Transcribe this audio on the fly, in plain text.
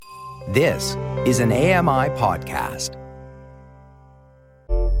This is an AMI podcast.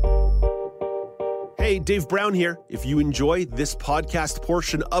 Hey, Dave Brown here. If you enjoy this podcast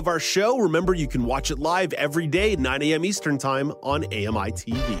portion of our show, remember you can watch it live every day at 9 a.m. Eastern Time on AMI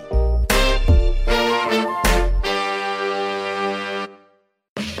TV.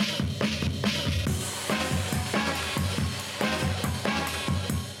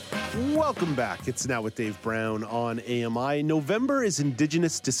 Welcome back. It's Now with Dave Brown on AMI. November is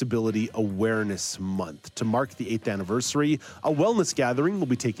Indigenous Disability Awareness Month. To mark the 8th anniversary, a wellness gathering will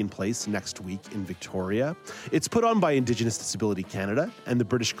be taking place next week in Victoria. It's put on by Indigenous Disability Canada and the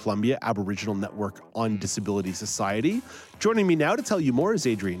British Columbia Aboriginal Network on Disability Society. Joining me now to tell you more is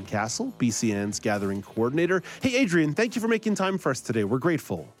Adrienne Castle, BCN's gathering coordinator. Hey, Adrienne, thank you for making time for us today. We're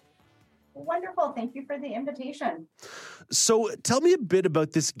grateful. Wonderful. Thank you for the invitation. So tell me a bit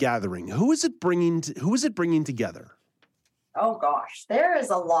about this gathering. Who is it bringing together? Oh, gosh, there is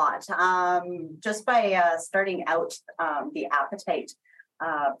a lot. Just by starting out, the appetite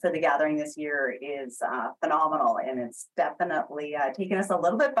for the gathering this year is phenomenal, and it's definitely taken us a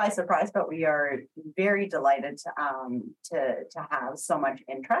little bit by surprise, but we are very delighted to have so much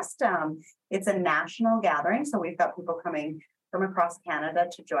interest. It's a national gathering, so we've got people coming from across Canada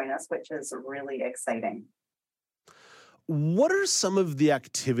to join us, which is really exciting. What are some of the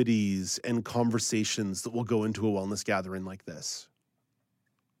activities and conversations that will go into a wellness gathering like this?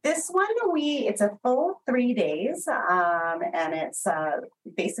 This one, it's a full 3 days, and it's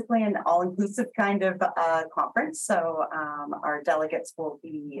basically an all-inclusive kind of conference. So our delegates will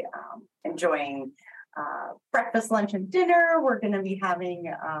be enjoying breakfast, lunch, and dinner. We're going to be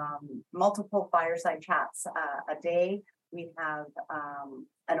having multiple fireside chats a day. We have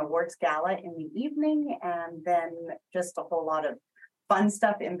an awards gala in the evening, and then just a whole lot of fun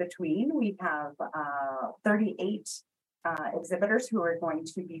stuff in between. We have 38 exhibitors who are going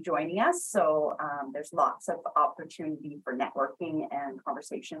to be joining us. So there's lots of opportunity for networking and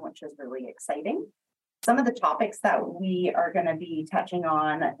conversation, which is really exciting. Some of the topics that we are going to be touching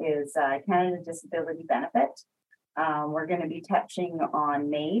on is Canada Disability Benefit. We're going to be touching on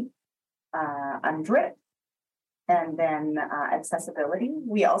MAID, UNDRIP, and then accessibility.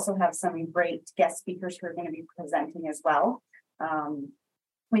 We also have some great guest speakers who are going to be presenting as well.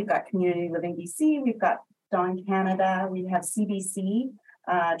 We've got Community Living BC, we've got Dawn Canada, we have CBC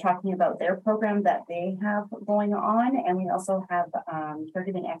talking about their program that they have going on, and we also have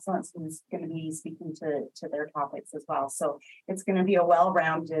Caregiving Excellence, who's going to be speaking to their topics as well. So it's going to be a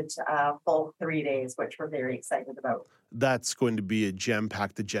well-rounded full 3 days, which we're very excited about. That's going to be a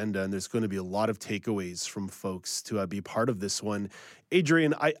jam-packed agenda, and there's going to be a lot of takeaways from folks to be part of this one.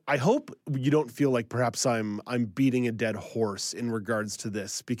 Adrienne, I hope you don't feel like perhaps I'm beating a dead horse in regards to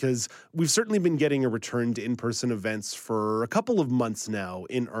this, because we've certainly been getting a return to in-person events for a couple of months now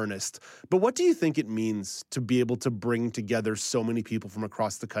in earnest. But what do you think it means to be able to bring together so many people from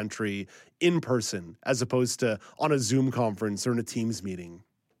across the country in person, as opposed to on a Zoom conference or in a Teams meeting?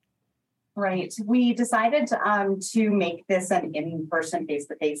 Right. We decided to make this an in-person,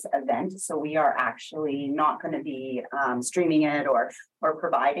 face-to-face event. So we are actually not going to be streaming it or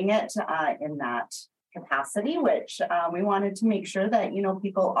providing it in that capacity, which we wanted to make sure that,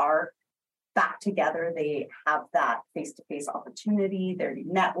 people are back together. They have that face-to-face opportunity. They're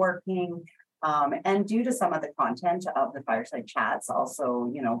networking. And due to some of the content of the fireside chats,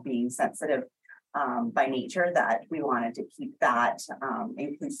 also, being sensitive by nature, that we wanted to keep that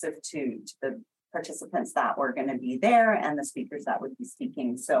inclusive to the participants that were going to be there and the speakers that would be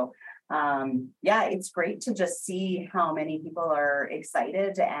speaking. So it's great to just see how many people are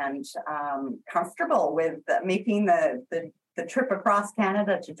excited and comfortable with making the trip across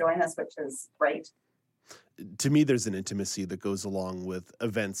Canada to join us, which is great. To me, there's an intimacy that goes along with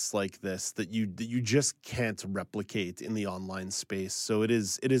events like this that you just can't replicate in the online space. So it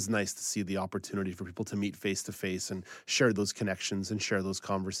is nice to see the opportunity for people to meet face to face and share those connections and share those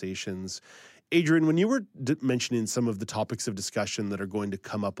conversations. Adrienne, when you were mentioning some of the topics of discussion that are going to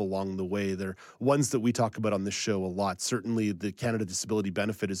come up along the way, they're ones that we talk about on this show a lot. Certainly, the Canada Disability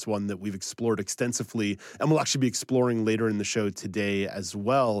Benefit is one that we've explored extensively, and we'll actually be exploring later in the show today as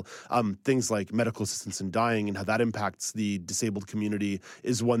well. Things like medical assistance in dying and how that impacts the disabled community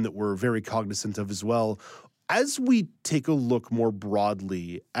is one that we're very cognizant of as well. As we take a look more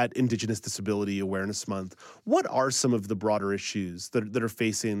broadly at Indigenous Disability Awareness Month, what are some of the broader issues that are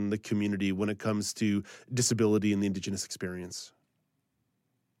facing the community when it comes to disability and the Indigenous experience?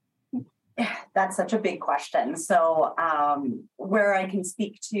 That's such a big question. So where I can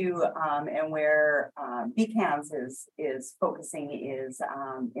speak to and where BCANS is focusing is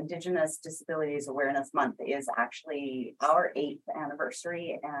Indigenous Disabilities Awareness Month is actually our 8th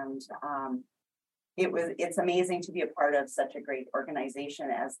anniversary, and it's amazing to be a part of such a great organization,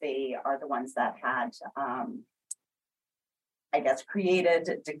 as they are the ones that had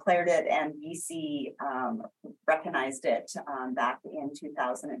created, declared it, and BC recognized it back in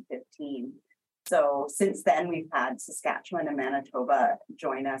 2015. So since then, we've had Saskatchewan and Manitoba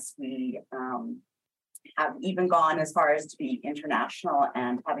join us. We have even gone as far as to be international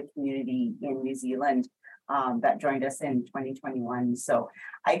and have a community in New Zealand that joined us in 2021. So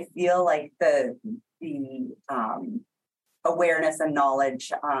I feel like the awareness and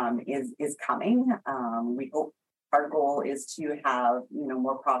knowledge is coming. We hope our goal is to have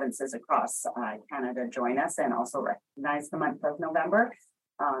more provinces across Canada join us and also recognize the month of November.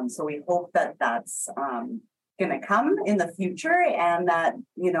 So we hope that that's going to come in the future, and that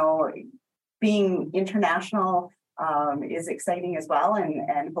being international is exciting as well,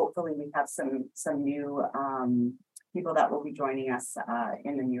 and hopefully we have some new people that will be joining us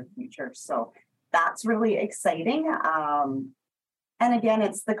in the near future. So that's really exciting. And again,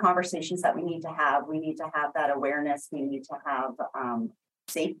 it's the conversations that we need to have. We need to have that awareness. We need to have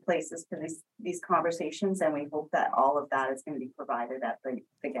safe places for these conversations, and we hope that all of that is going to be provided at the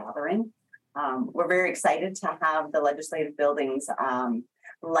gathering. We're very excited to have the legislative buildings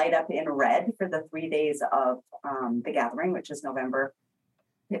light up in red for the 3 days of the gathering, which is November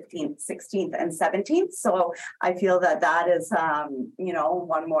 15th, 16th, and 17th. So I feel that is,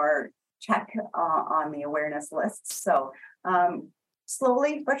 one more check on the awareness list. So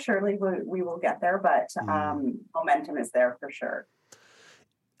slowly but surely we will get there, but momentum is there for sure.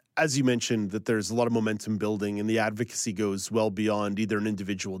 As you mentioned, that there's a lot of momentum building, and the advocacy goes well beyond either an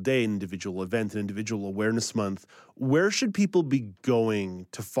individual day, an individual event, an individual awareness month. Where should people be going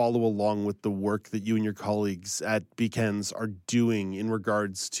to follow along with the work that you and your colleagues at BCANS are doing in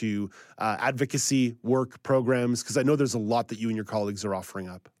regards to advocacy work programs? Because I know there's a lot that you and your colleagues are offering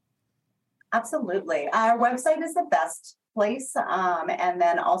up. Absolutely. Our website is the best place. And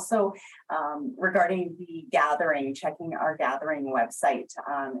then also regarding the gathering, checking our gathering website.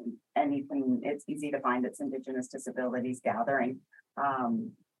 And it's easy to find. It's Indigenous Disabilities Gathering.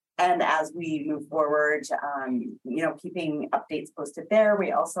 And as we move forward, keeping updates posted there.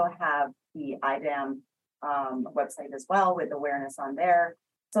 We also have the IDAM website as well, with awareness on there.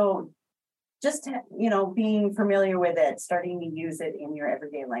 So just, being familiar with it, starting to use it in your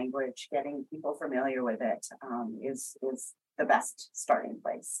everyday language, getting people familiar with it is the best starting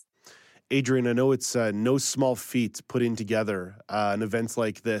place. Adrienne, I know it's no small feat putting together an event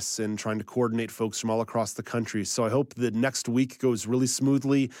like this and trying to coordinate folks from all across the country. So I hope the next week goes really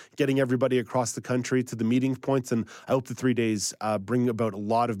smoothly, getting everybody across the country to the meeting points. And I hope the 3 days bring about a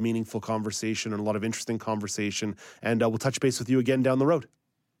lot of meaningful conversation and a lot of interesting conversation. And we'll touch base with you again down the road.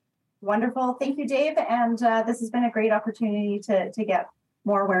 Wonderful. Thank you, Dave. And this has been a great opportunity to get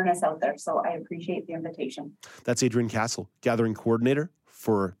more awareness out there. So I appreciate the invitation. That's Adrienne Castle, Gathering Coordinator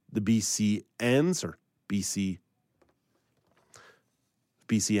for the BCANS, or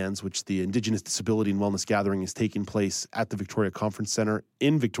BCANS, which the Indigenous Disability and Wellness Gathering is taking place at the Victoria Conference Centre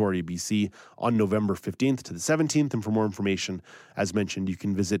in Victoria, BC on November 15th to the 17th. And for more information, as mentioned, you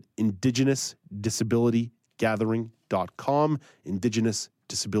can visit indigenousdisabilitygathering.com, indigenousdisabilitygathering.com.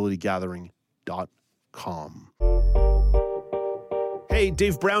 Hey,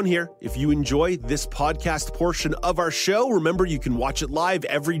 Dave Brown here. If you enjoy this podcast portion of our show, remember you can watch it live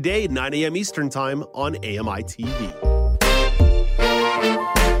every day at 9 a.m. Eastern Time on AMI TV.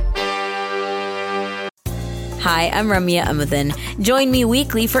 Hi, I'm Ramya Amathan. Join me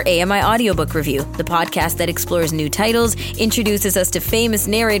weekly for AMI Audiobook Review, the podcast that explores new titles, introduces us to famous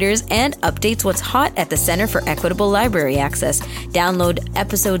narrators, and updates what's hot at the Center for Equitable Library Access. Download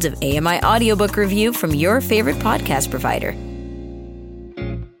episodes of AMI Audiobook Review from your favorite podcast provider.